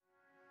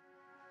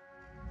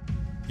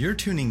You're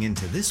tuning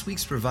into this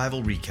week's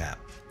Revival Recap.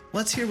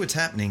 Let's hear what's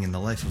happening in the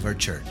life of our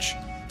church.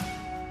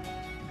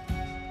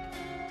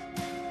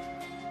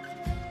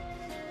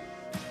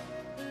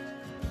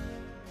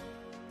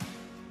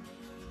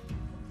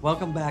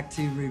 Welcome back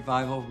to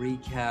Revival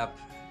Recap.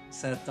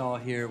 Seth Dahl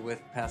here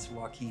with Pastor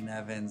Joaquin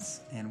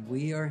Evans, and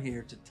we are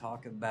here to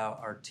talk about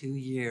our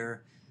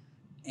 2-year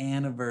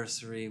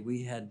anniversary.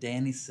 We had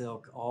Danny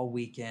Silk all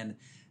weekend.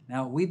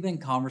 Now, we've been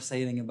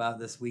conversating about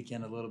this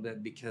weekend a little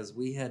bit because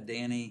we had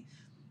Danny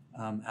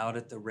out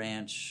at the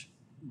ranch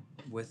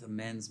with a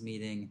men's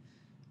meeting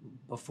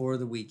before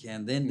the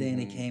weekend. Then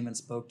Danny came and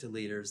spoke to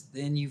leaders.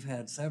 Then you've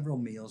had several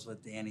meals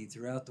with Danny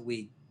throughout the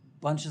week,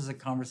 bunches of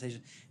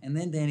conversation. And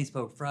then Danny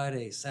spoke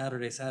Friday,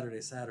 Saturday.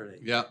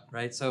 Yeah.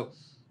 Right? So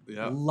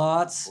Yeah.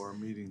 lots 4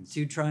 meetings.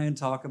 to try and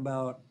talk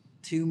about,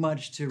 too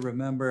much to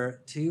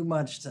remember, too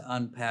much to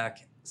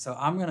unpack. So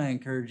I'm going to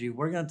encourage you.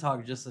 We're going to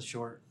talk just a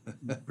short,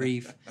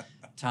 brief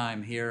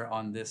time here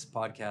on this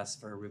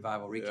podcast for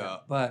Revival Recap. Yeah.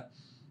 But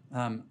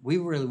we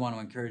really want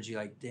to encourage you.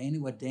 Like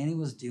what Danny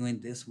was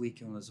doing this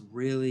weekend was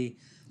really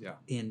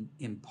in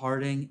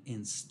imparting,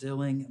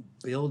 instilling,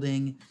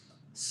 building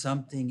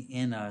something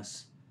in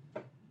us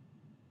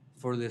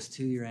for this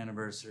 2-year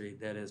anniversary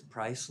that is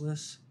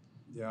priceless.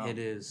 Yeah. It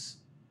is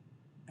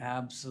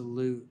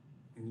absolute.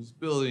 He's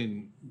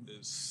building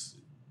this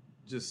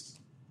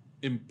just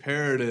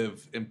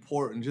imperative,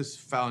 important,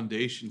 just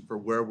foundation for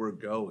where we're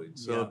going.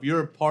 So if you're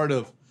a part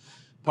of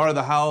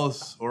the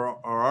house or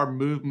our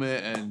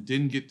movement and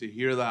didn't get to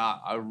hear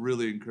that, I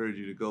really encourage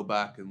you to go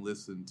back and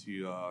listen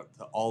to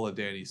all of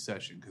Danny's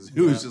session, because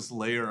it was just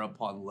layer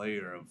upon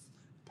layer of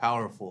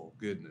powerful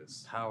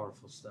goodness.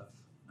 Powerful stuff.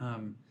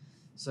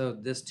 So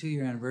this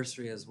 2-year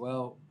anniversary as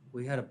well,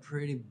 we had a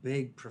pretty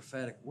big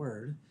prophetic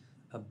word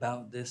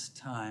about this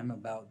time,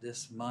 about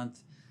this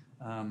month,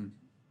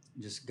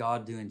 just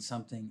God doing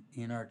something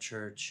in our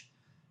church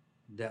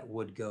that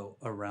would go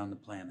around the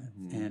planet,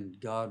 and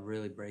God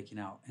really breaking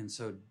out. And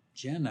so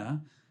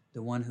Jenna,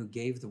 the one who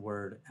gave the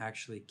word,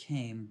 actually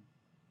came.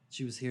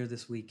 She was here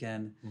this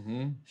weekend.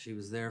 She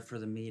was there for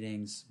the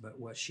meetings, but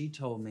what she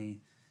told me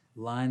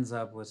lines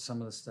up with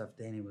some of the stuff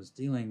Danny was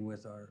dealing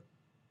with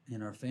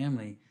in our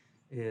family.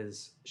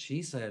 Is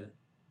she said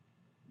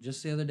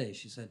just the other day,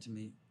 she said to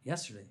me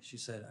yesterday, she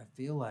said, I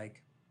feel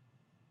like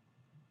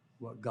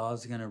what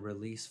God's going to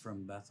release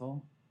from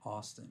Bethel,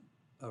 Austin,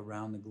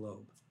 around the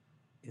globe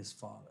is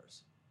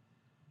fathers.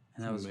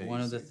 And that was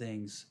one of the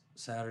things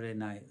Saturday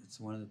night.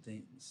 It's one of the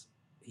things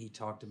he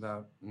talked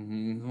about.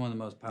 One of the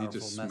most powerful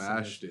messages. He just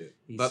smashed it.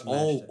 But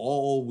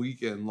all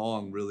weekend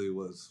long really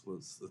was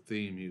the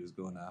theme he was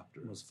going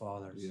after. Was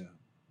fathers.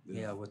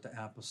 Yeah. With the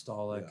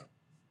apostolic,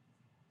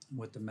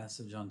 with the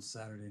message on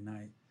Saturday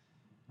night.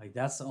 Like,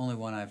 that's the only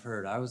one I've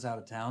heard. I was out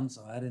of town,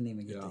 so I didn't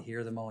even get to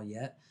hear them all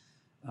yet.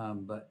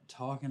 But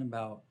talking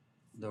about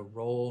the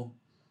role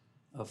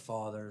of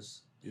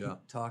fathers,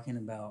 talking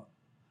about,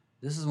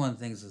 this is one of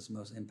the things that's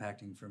most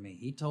impacting for me.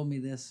 He told me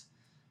this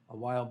a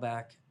while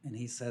back, and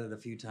he said it a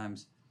few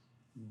times.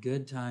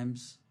 Good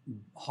times,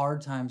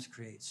 hard times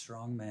create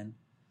strong men.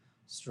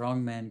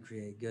 Strong men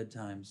create good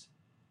times.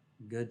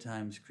 Good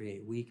times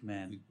create weak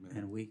men.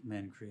 And weak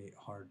men create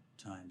hard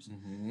times.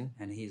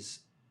 And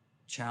he's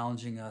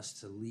challenging us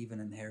to leave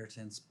an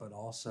inheritance, but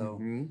also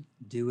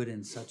do it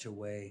in such a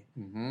way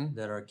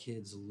that our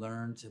kids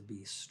learn to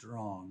be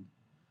strong,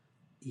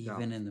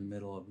 even in the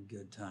middle of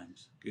good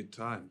times. Good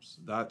times.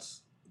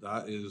 That's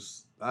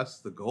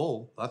the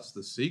goal. That's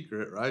the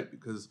secret, right?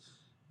 Because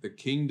the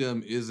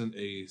kingdom isn't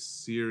a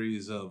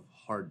series of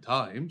hard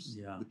times.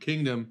 The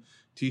kingdom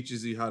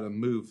teaches you how to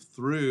move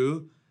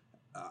through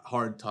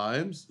hard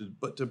times,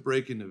 but to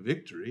break into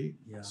victory.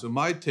 So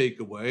my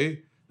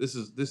takeaway, this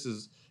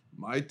is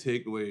my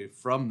takeaway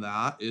from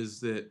that, is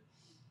that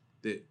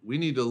we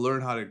need to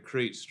learn how to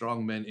create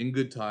strong men in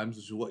good times,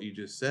 which is what you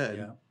just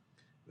said.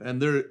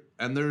 And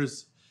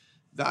there's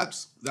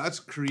that's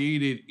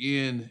created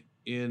in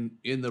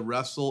the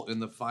wrestle, in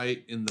the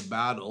fight, in the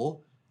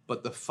battle.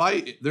 But the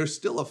fight, there's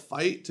still a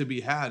fight to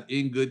be had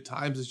in good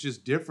times. It's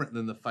just different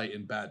than the fight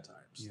in bad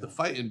times. The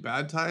fight in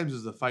bad times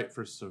is the fight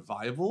for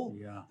survival.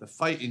 The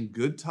fight in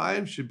good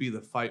times should be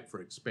the fight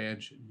for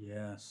expansion.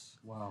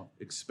 Wow.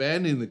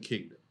 Expanding the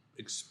kingdom,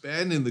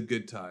 expanding the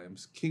good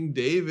times. King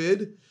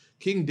David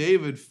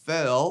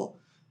fell.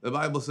 The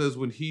Bible says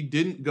when he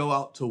didn't go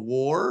out to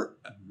war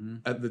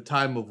at the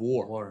time of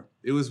war.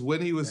 It was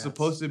when he was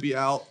supposed to be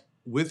out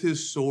with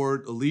his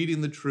sword,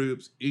 leading the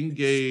troops,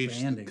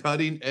 engaged,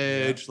 cutting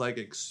edge, like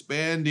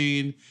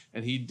expanding,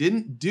 and he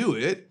didn't do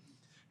it.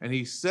 And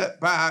he sat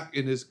back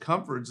in his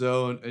comfort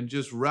zone and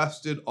just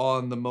rested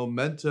on the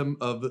momentum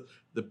of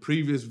the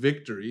previous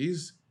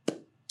victories,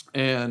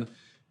 and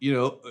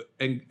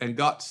and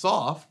got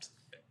soft.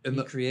 And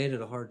he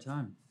created a hard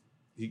time.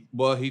 He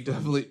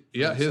definitely,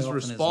 his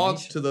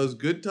response to those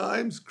good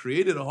times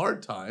created a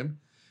hard time,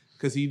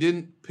 because he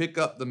didn't pick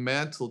up the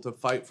mantle to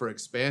fight for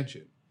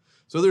expansion.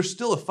 So there's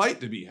still a fight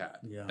to be had.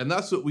 And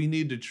that's what we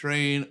need to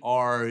train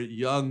our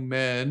young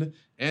men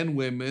and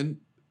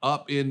women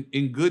up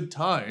in good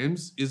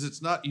times is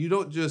it's not, you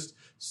don't just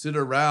sit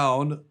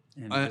around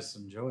and just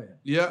enjoy it.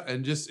 Yeah,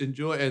 and just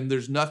enjoy, and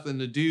there's nothing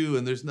to do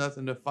and there's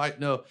nothing to fight.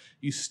 No,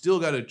 you still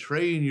got to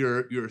train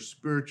your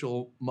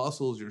spiritual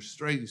muscles, your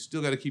strength. You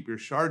still got to keep your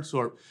sharp,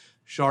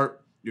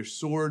 your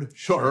sword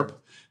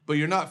sharp, but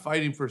you're not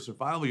fighting for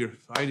survival, you're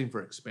fighting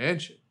for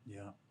expansion.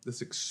 Yeah.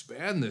 Let's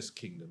expand this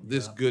kingdom,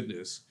 this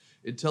goodness,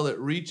 until it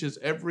reaches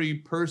every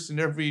person,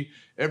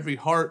 every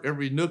heart,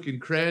 every nook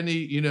and cranny.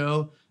 You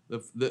know,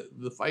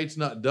 the fight's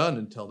not done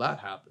until that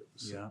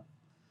happens. Yeah.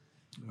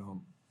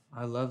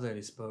 I love that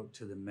he spoke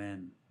to the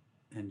men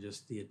and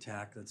just the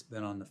attack that's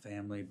been on the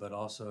family, but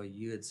also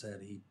you had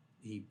said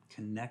he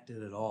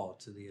connected it all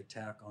to the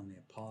attack on the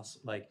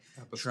apostle, like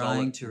apostolic,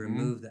 trying to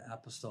remove the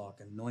apostolic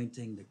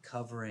anointing, the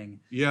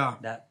covering. Yeah.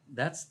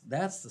 That's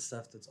the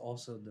stuff that's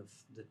also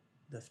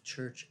the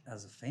church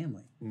as a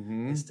family.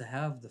 Is to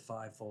have the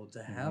fivefold,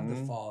 to have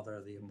the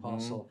father, the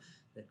apostle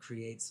that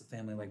creates the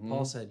family. Like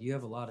Paul said, you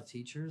have a lot of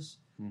teachers,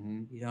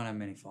 you don't have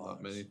many fathers.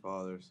 Not many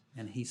fathers.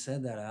 And he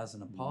said that as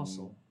an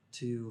apostle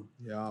to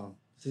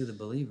the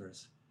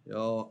believers.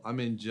 I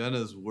mean,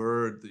 Jenna's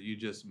word that you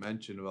just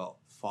mentioned about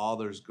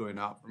fathers going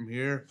out from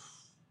here,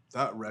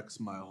 that wrecks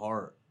my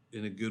heart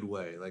in a good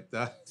way. Like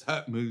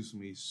that moves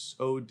me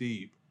so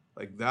deep.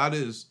 Like that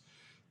is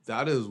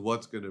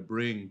what's going to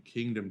bring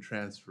kingdom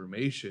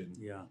transformation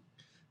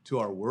to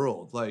our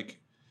world. Like,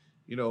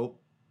 you know,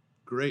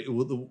 great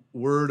with the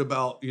word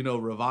about, you know,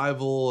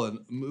 revival and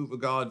move of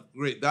God.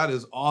 Great. That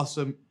is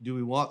awesome. Do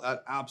we want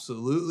that?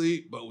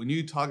 Absolutely. But when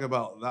you talk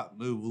about that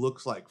move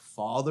looks like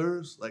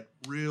fathers, like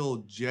real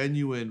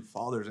genuine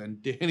fathers,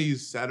 and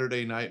Danny's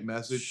Saturday night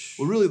message,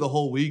 well, really the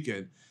whole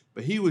weekend,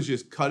 but he was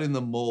just cutting the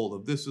mold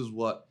of this is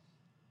what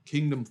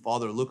kingdom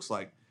father looks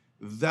like.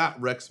 That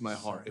wrecks my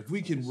heart. If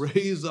we can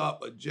raise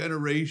up a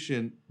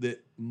generation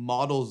that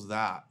models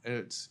that,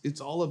 and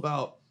it's all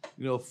about,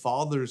 you know,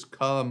 fathers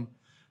come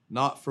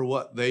not for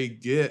what they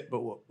get, but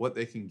what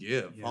they can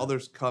give. Yeah.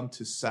 Fathers come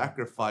to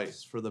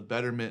sacrifice for the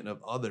betterment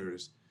of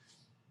others.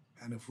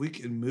 And if we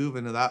can move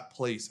into that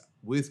place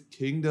with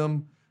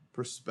kingdom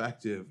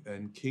perspective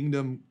and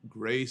kingdom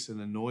grace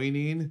and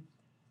anointing,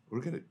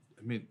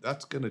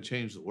 that's going to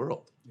change the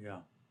world. Yeah.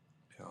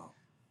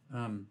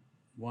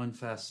 One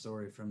fast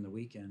story from the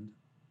weekend.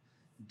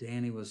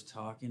 Danny was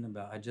talking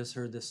about, I just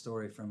heard this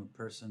story from a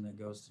person that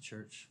goes to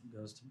church,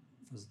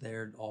 was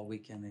there all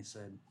weekend. They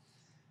said,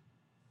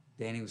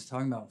 Danny was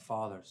talking about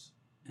fathers,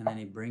 and then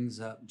he brings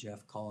up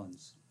Jeff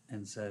Collins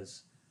and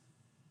says,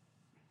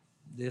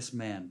 this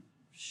man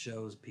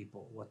shows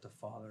people what the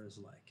father is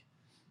like.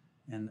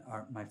 And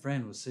my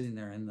friend was sitting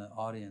there in the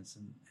audience,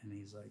 and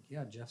he's like,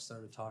 yeah, Jeff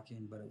started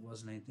talking, but it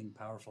wasn't anything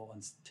powerful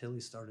until he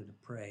started to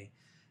pray,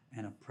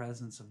 and a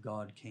presence of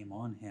God came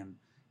on him.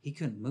 He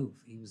couldn't move.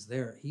 He was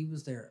there. He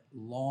was there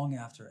long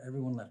after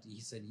everyone left. He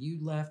said, you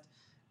left,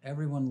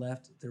 everyone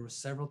left. There were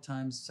several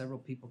times, several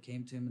people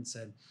came to him and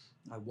said,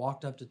 I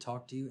walked up to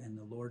talk to you, and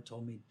the Lord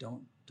told me,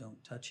 don't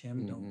touch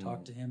him, don't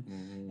talk to him.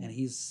 And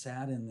he's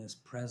sat in this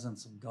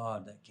presence of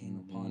God that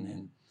came upon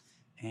him.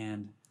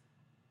 And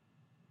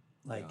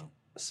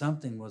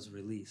something was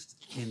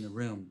released in the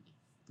room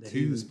that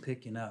he was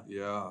picking up.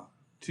 Yeah.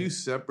 Two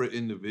separate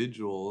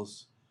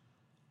individuals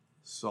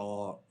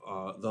saw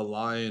the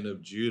Lion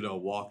of Judah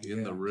walk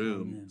in the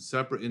room.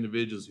 Separate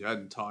individuals who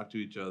hadn't talked to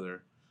each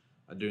other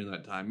during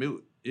that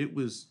time. It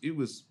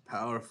was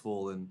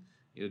powerful, and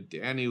you know,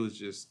 Danny was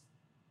just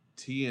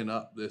teeing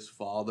up this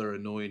father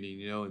anointing,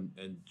 you know,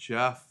 and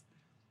Jeff,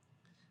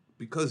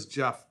 because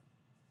Jeff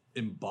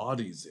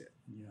embodies it,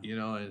 you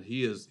know, and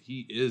he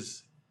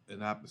is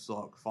an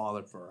apostolic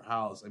father for our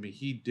house. I mean,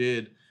 he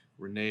did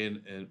Renee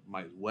and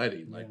my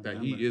wedding like that.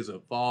 He is a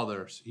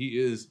father. He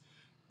is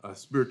a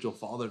spiritual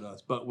father to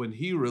us. But when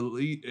he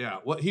released,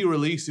 what he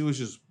released,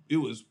 it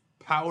was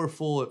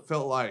powerful. It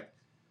felt like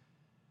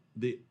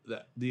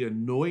the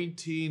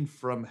anointing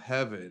from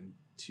heaven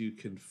to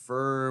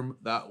confirm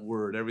that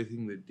word,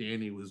 everything that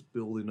Danny was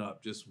building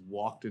up, just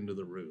walked into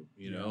the room,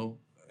 you know?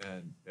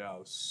 And it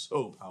was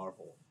so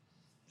powerful.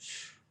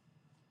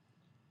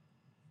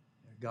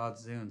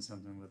 God's doing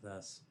something with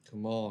us.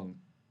 Come on.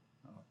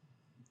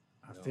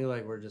 I feel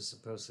like we're just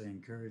supposed to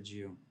encourage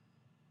you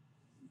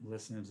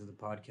listening to the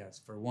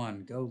podcast. For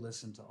one, go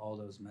listen to all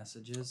those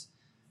messages.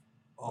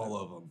 All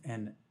of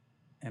them.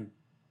 And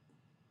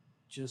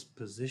just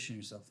position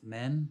yourself.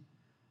 Men,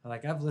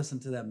 like I've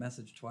listened to that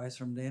message twice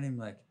from Danny. I'm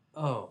like,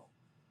 oh,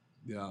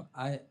 yeah,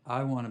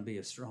 I want to be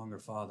a stronger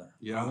father.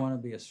 Yeah, I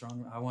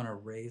want to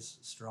raise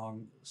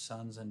strong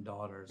sons and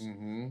daughters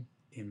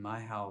in my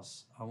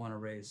house. I want to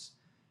raise.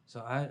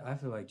 So I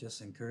feel like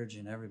just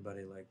encouraging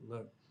everybody, like,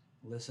 look,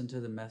 listen to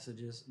the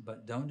messages,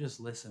 but don't just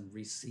listen.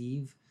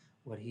 Receive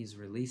what he's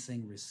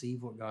releasing.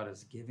 Receive what God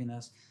is giving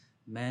us.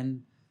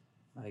 Men,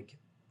 like,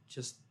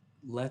 just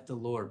let the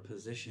Lord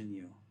position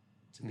you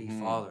to be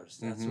fathers.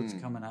 That's what's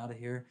coming out of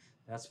here.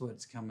 That's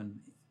what's coming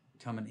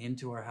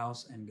into our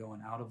house and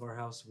going out of our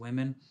house.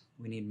 Women,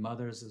 we need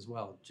mothers as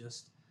well,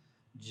 just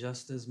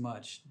as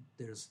much.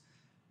 There's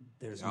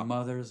there's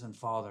mothers and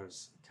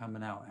fathers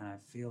coming out, and I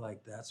feel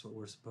like that's what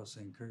we're supposed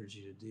to encourage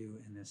you to do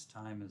in this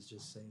time, is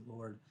just say,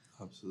 Lord,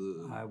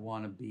 absolutely, I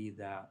want to be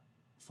that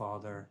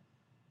father,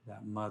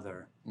 that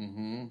mother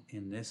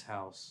in this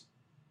house.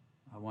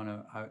 I want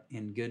to,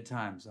 in good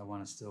times, I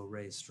want to still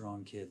raise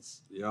strong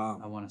kids. Yeah.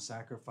 I want to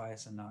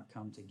sacrifice and not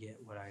come to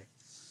get what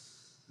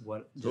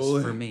totally.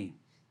 Just for me.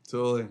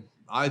 Totally.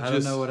 I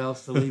don't know what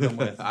else to leave them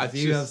with. If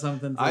you have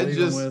something to leave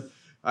them with.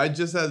 I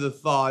just had the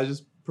thought, I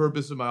just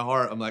purpose in my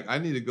heart. I'm like, I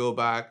need to go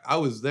back. I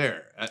was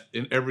there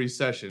in every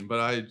session, but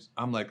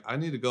I'm like, I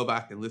need to go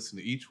back and listen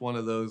to each one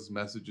of those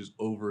messages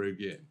over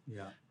again.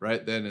 Yeah.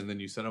 Right then. And then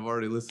you said, I've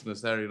already listened to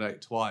Saturday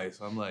night twice.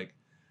 I'm like,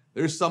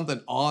 there's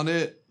something on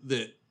it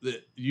that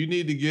you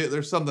need to get.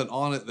 There's something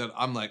on it that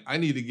I'm like, I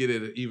need to get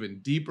at an even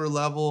deeper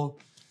level.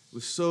 It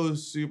was so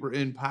super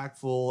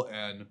impactful.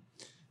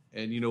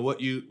 And you know what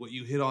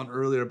you hit on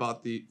earlier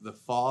about the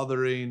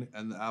fathering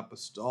and the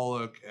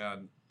apostolic,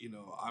 and you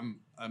know,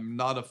 I'm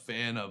not a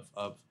fan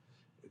of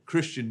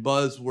Christian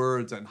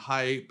buzzwords and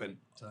hype and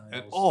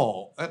at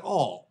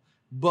all.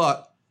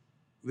 But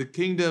the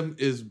kingdom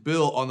is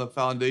built on the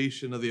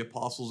foundation of the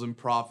apostles and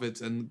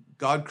prophets, and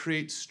God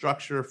creates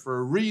structure for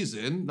a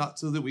reason, not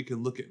so that we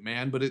can look at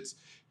man, but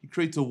he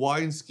creates a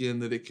wineskin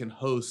that it can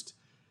host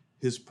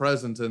his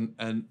presence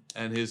and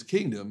his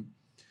kingdom.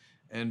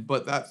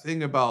 But that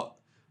thing about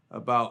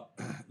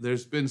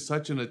there's been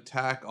such an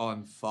attack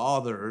on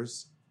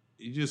fathers.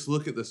 You just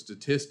look at the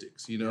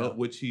statistics,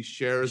 which he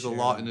shares a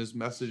lot in his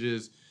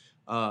messages.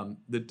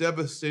 The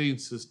devastating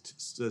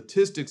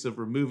statistics of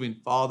removing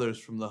fathers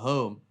from the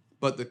home,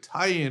 but the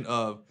tie-in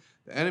of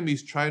the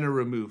enemy's trying to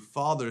remove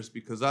fathers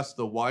because that's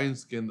the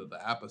wineskin that the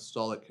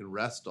apostolic can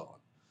rest on.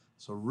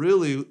 So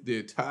really, the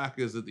attack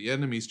is that the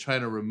enemy's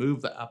trying to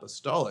remove the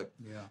apostolic,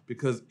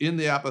 because in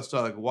the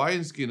apostolic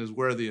wineskin is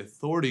where the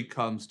authority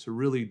comes to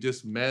really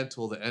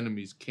dismantle the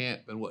enemy's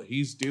camp and what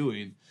he's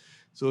doing.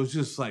 So it's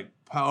just like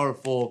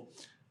powerful.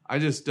 I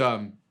just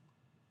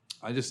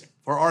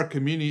for our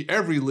community,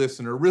 every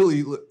listener,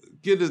 really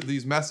get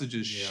these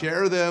messages,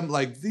 share them.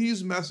 Like,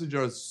 these messages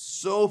are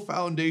so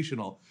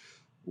foundational.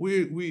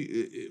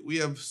 We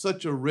have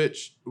such a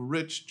rich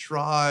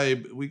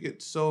tribe. We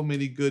get so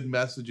many good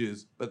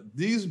messages, but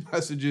these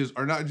messages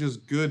are not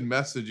just good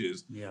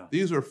messages. Yeah.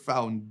 These are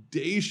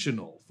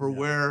foundational for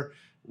where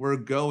we're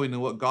going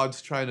and what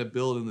God's trying to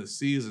build in this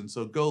season.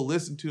 So go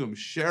listen to them,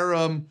 share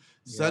them,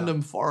 send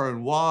them far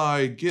and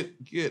wide.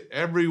 Get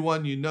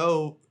everyone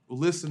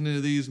listening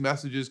to these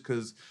messages,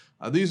 because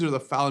these are the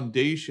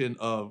foundation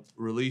of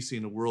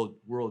releasing a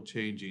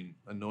world-changing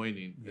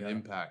anointing and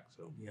impact.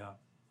 So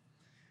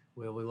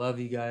well, we love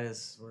you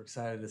guys. We're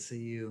excited to see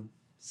you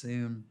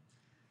soon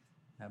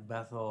at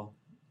Bethel.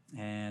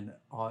 And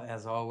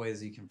as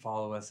always, you can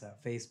follow us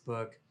at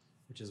Facebook,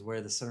 which is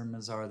where the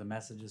sermons are, the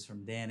messages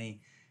from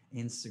Danny,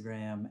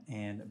 Instagram,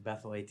 and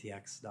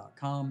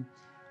bethelatx.com.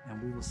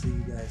 And we will see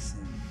you guys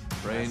soon.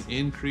 Pray an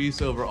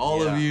increase over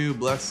all of you.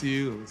 Bless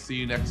you. We'll see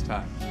you next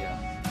time.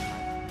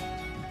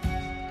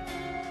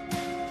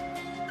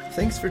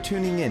 Thanks for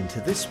tuning in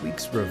to this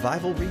week's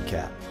Revival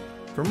Recap.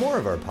 For more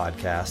of our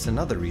podcasts and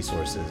other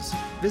resources,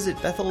 visit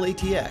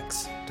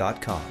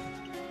bethelatx.com.